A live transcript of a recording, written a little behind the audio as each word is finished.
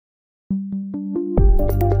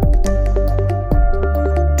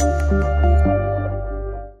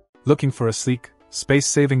Looking for a sleek,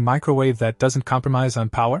 space-saving microwave that doesn't compromise on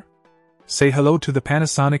power? Say hello to the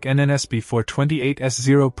Panasonic NN-SB428S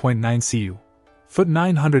 0.9 cu. Foot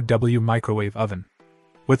 900W microwave oven.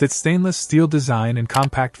 With its stainless steel design and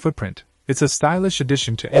compact footprint, it's a stylish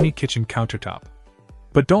addition to any kitchen countertop.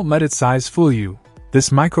 But don't let its size fool you.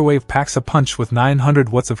 This microwave packs a punch with 900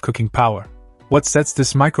 watts of cooking power. What sets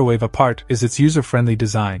this microwave apart is its user-friendly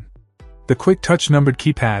design. The quick-touch numbered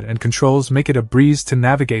keypad and controls make it a breeze to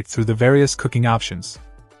navigate through the various cooking options.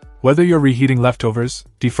 Whether you're reheating leftovers,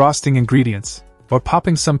 defrosting ingredients, or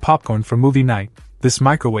popping some popcorn for movie night, this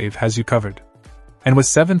microwave has you covered. And with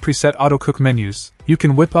 7 preset auto-cook menus, you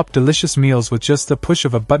can whip up delicious meals with just the push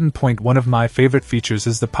of a button. One of my favorite features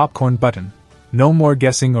is the popcorn button. No more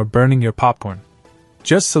guessing or burning your popcorn.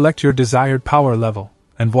 Just select your desired power level,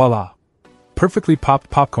 and voila! Perfectly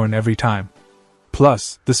popped popcorn every time.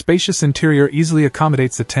 Plus, the spacious interior easily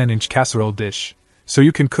accommodates a 10-inch casserole dish, so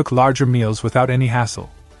you can cook larger meals without any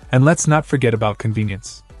hassle. And let's not forget about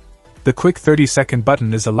convenience. The quick 30-second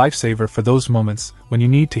button is a lifesaver for those moments when you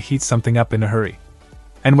need to heat something up in a hurry.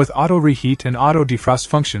 And with auto reheat and auto defrost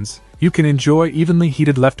functions, you can enjoy evenly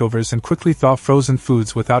heated leftovers and quickly thaw frozen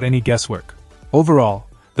foods without any guesswork. Overall,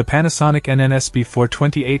 the Panasonic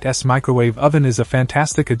NN-SB428S microwave oven is a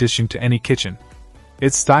fantastic addition to any kitchen.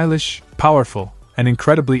 It's stylish, powerful, and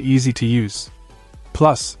incredibly easy to use.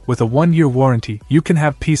 Plus, with a 1-year warranty, you can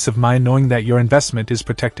have peace of mind knowing that your investment is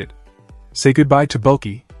protected. Say goodbye to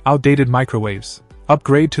bulky, outdated microwaves.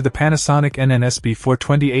 Upgrade to the Panasonic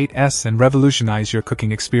NN-SB428S and revolutionize your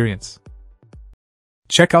cooking experience.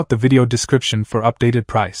 Check out the video description for updated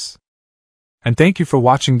price. And thank you for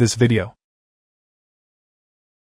watching this video.